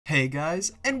Hey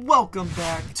guys, and welcome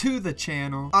back to the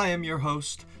channel. I am your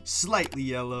host, Slightly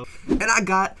Yellow, and I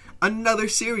got another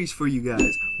series for you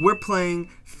guys. We're playing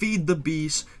Feed the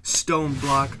Beast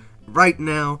StoneBlock right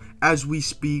now as we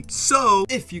speak. So,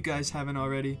 if you guys haven't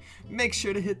already, make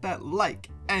sure to hit that like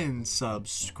and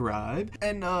subscribe,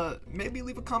 and maybe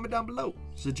leave a comment down below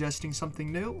suggesting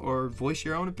something new or voice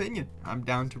your own opinion. I'm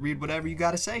down to read whatever you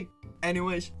gotta say.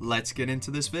 Anyways, let's get into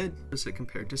this vid.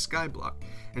 Compared to SkyBlock,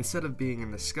 instead of being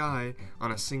in the sky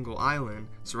on a single island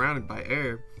surrounded by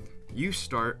air, you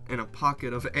start in a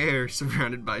pocket of air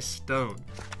surrounded by stone.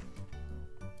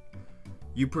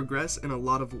 You progress in a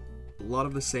lot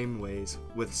of the same ways,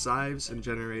 with sieves and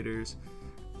generators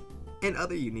and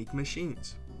other unique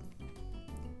machines.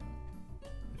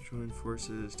 Join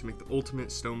forces to make the ultimate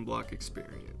StoneBlock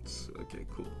experience. Okay,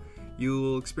 cool. You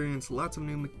will experience lots of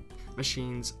new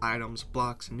machines, items,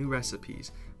 blocks, and new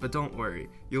recipes, but don't worry,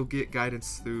 you'll get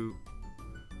guidance through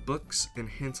books and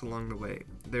hints along the way.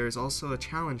 There is also a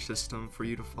challenge system for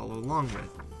you to follow along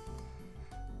with.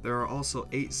 There are also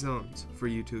 8 zones for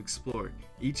you to explore.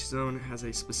 Each zone has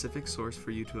a specific source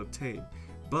for you to obtain,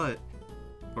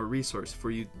 or resource for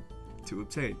you to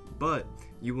obtain, but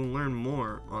you will learn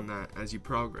more on that as you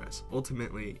progress.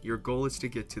 Ultimately, your goal is to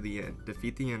get to the end,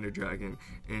 defeat the Ender Dragon,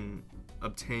 and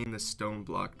obtain the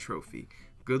StoneBlock trophy.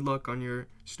 Good luck on your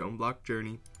StoneBlock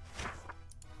journey.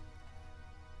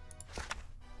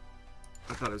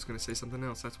 I thought I was going to say something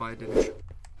else, that's why I didn't.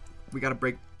 We gotta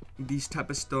break these type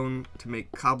of stone to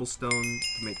make cobblestone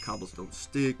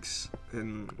sticks,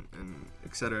 and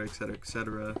etc, etc,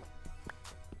 etc.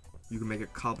 You can make a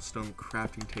cobblestone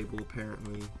crafting table,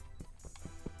 apparently.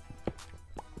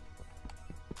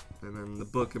 And then the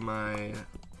book in my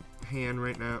hand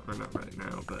right now, or not right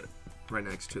now, but right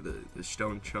next to the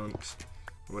stone chunks,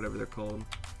 or whatever they're called.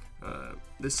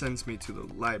 This sends me to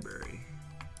the library.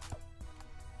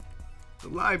 The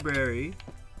library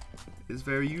is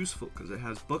very useful because it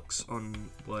has books on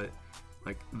what,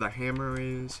 like, the hammer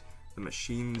is, the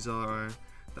machines are,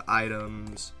 the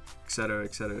items, etc,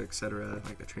 etc, etc,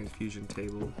 like the transfusion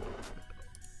table.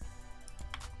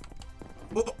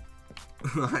 Oh!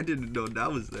 I didn't know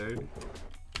that was there.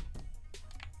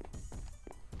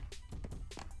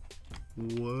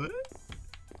 What?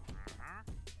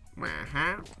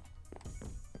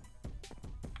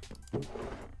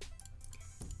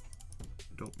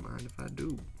 Don't mind if I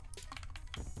do.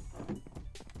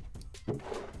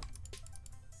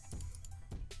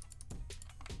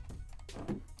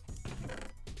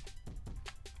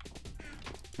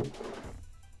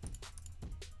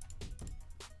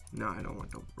 No, I don't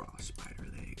want the raw spider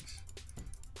legs.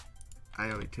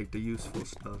 I only take the useful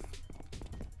stuff.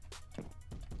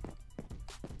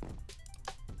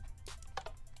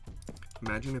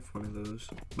 Imagine if one of those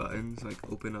buttons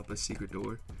like open up a secret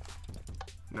door.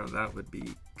 Now that would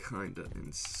be kinda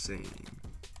insane.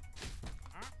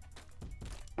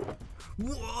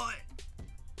 What?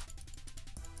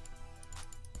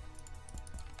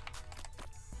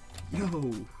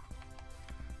 Yo.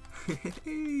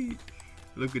 Hey.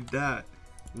 Look at that.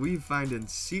 We finding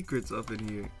secrets up in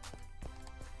here.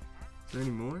 Is there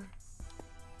any more?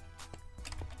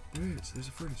 There is. There's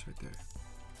a furnace right there.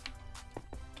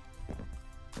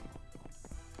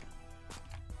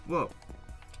 Whoa.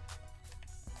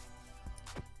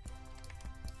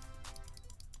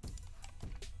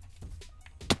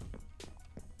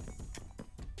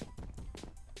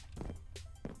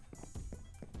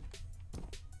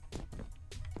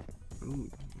 Ooh,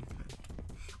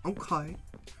 okay,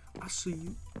 I see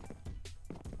you.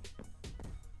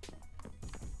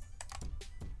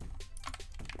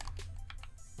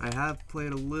 I have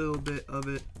played a little bit of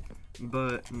it,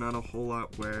 but not a whole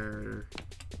lot where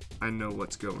I know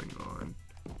what's going on.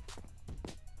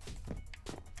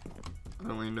 I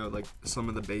only know like some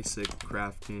of the basic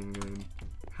crafting and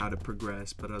how to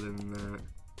progress, but other than that.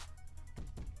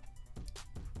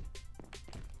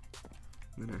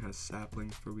 Then it has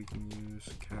saplings for we can use,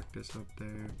 cactus up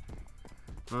there.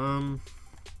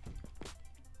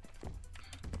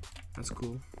 That's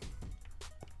cool.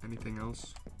 Anything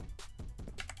else?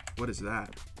 What is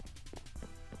that?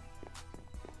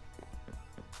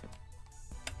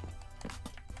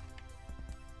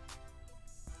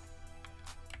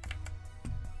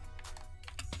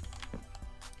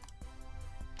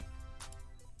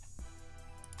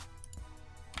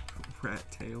 Rat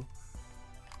tail.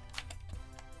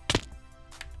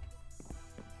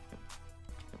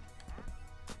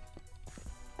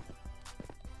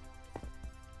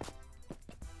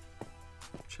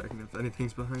 Checking if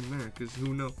anything's behind there, because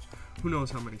who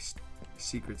knows how many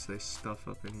secrets they stuff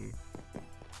up in here.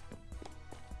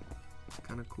 It's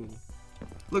kind of cool.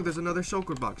 Look, there's another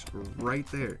shulker box right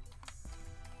there.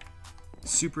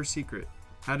 Super secret.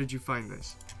 How did you find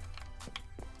this?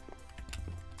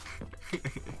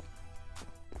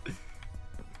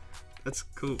 That's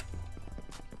cool.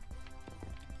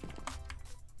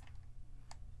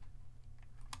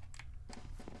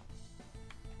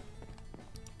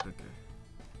 Okay.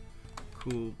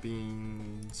 Cool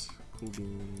beans. Cool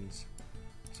beans.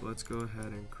 So let's go ahead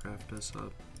and craft us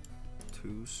up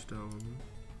 2 stone.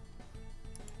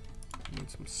 Need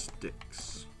some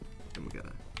sticks. Then we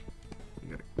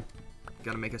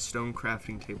gotta make a stone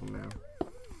crafting table now.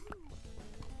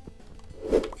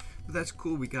 But that's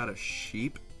cool. We got a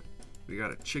sheep. We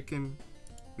got a chicken.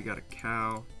 We got a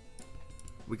cow.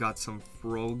 We got some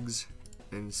frogs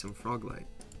and some frog light.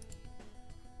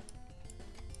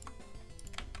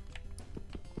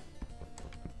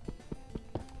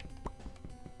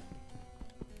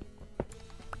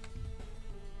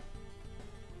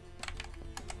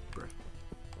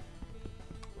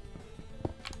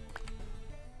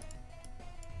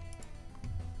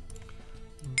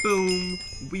 Boom!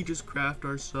 We just craft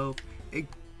ourselves a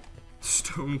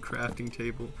stone crafting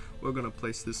table. We're gonna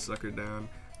place this sucker down.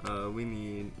 We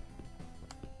need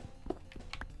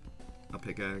a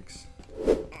pickaxe. Oh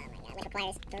my god, which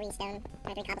requires 3 stone,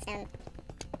 or 3 cobblestone.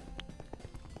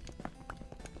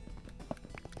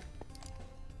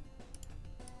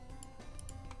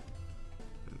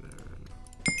 And then,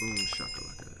 boom,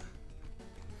 shakalaka.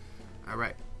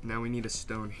 Alright, now we need a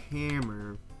stone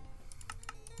hammer.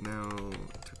 Now,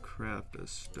 to craft a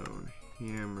stone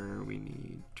hammer, we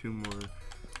need 2 more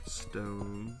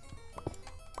stone.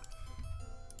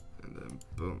 And then,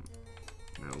 boom.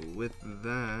 Now, with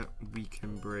that, we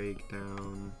can break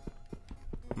down...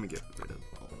 Let me get rid of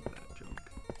all of that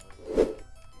junk.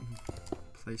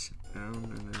 Place it down,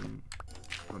 and then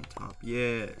on top.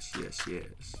 Yes, yes,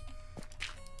 yes.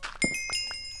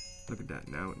 Look at that.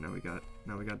 Now we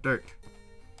got dirt.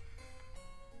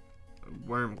 A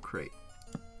worm crate.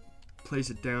 Place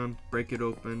it down, break it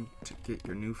open to get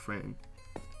your new friend.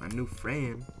 My new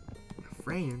friend? My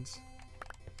friends?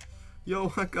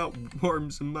 Yo, I got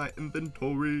worms in my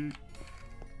inventory.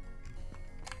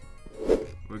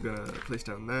 We're gonna place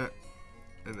down that,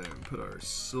 and then put our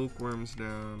silkworms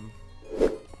down.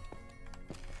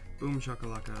 Boom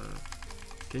shakalaka.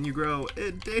 Can you grow?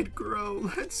 It did grow.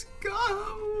 Let's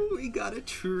go. We got a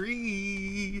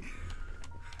tree.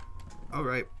 All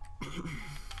right.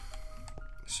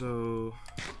 So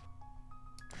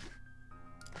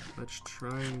let's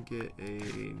try and get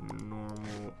a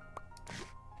normal.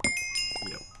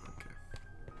 Yep, okay.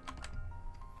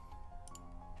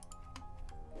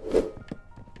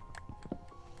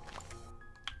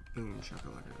 Boom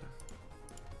shakalaka.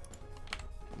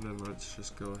 And then let's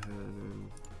just go ahead and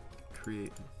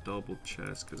create a double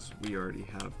chest because we already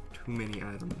have too many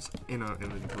items in our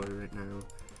inventory right now.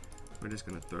 We're just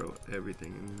gonna throw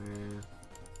everything in there.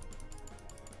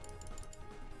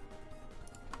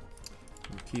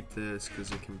 And keep this because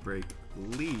it can break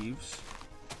leaves,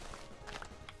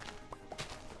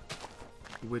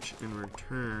 which in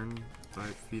return, if I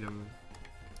feed them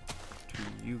to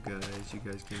you guys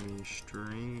give me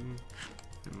string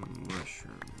and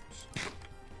mushrooms.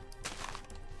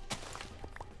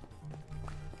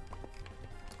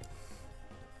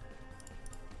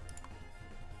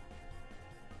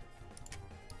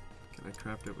 Can I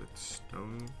craft it with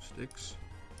stone sticks?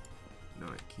 No,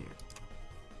 I can't.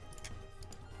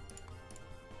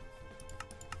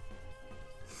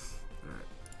 Alright,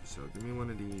 so give me one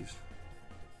of these.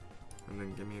 And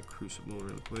then give me a crucible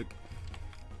real quick.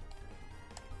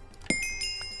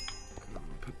 And I'm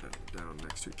gonna put that down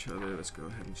next to each other. Let's go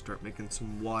ahead and start making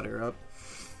some water up.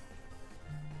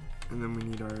 And then we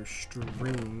need our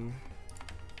string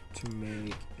to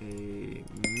make a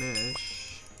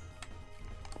mesh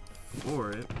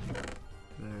for it.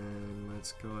 Then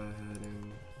let's go ahead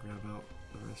and grab out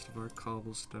the rest of our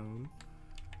cobblestone.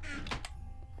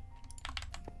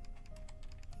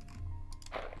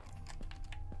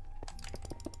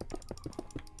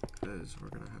 Because we're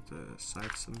gonna have to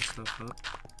scythe some stuff up.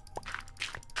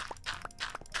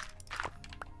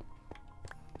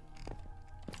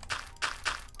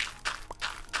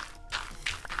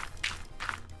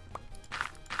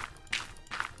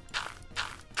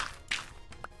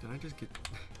 Did I just get...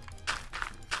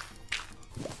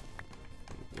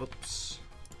 Whoops.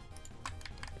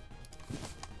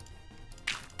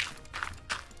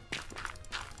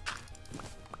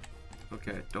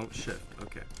 Okay, don't shift.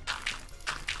 Okay.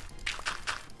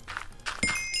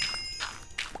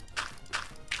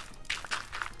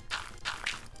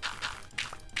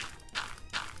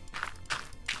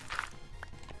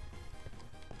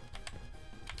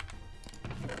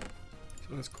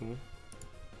 That's cool.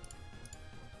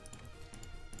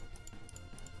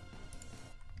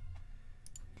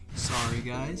 Sorry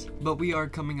guys, but we are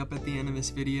coming up at the end of this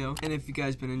video, and if you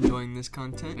guys been enjoying this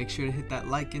content, make sure to hit that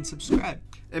like and subscribe,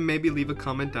 and maybe leave a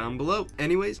comment down below.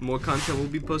 Anyways, more content will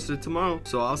be posted tomorrow,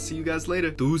 so I'll see you guys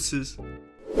later. Deuces.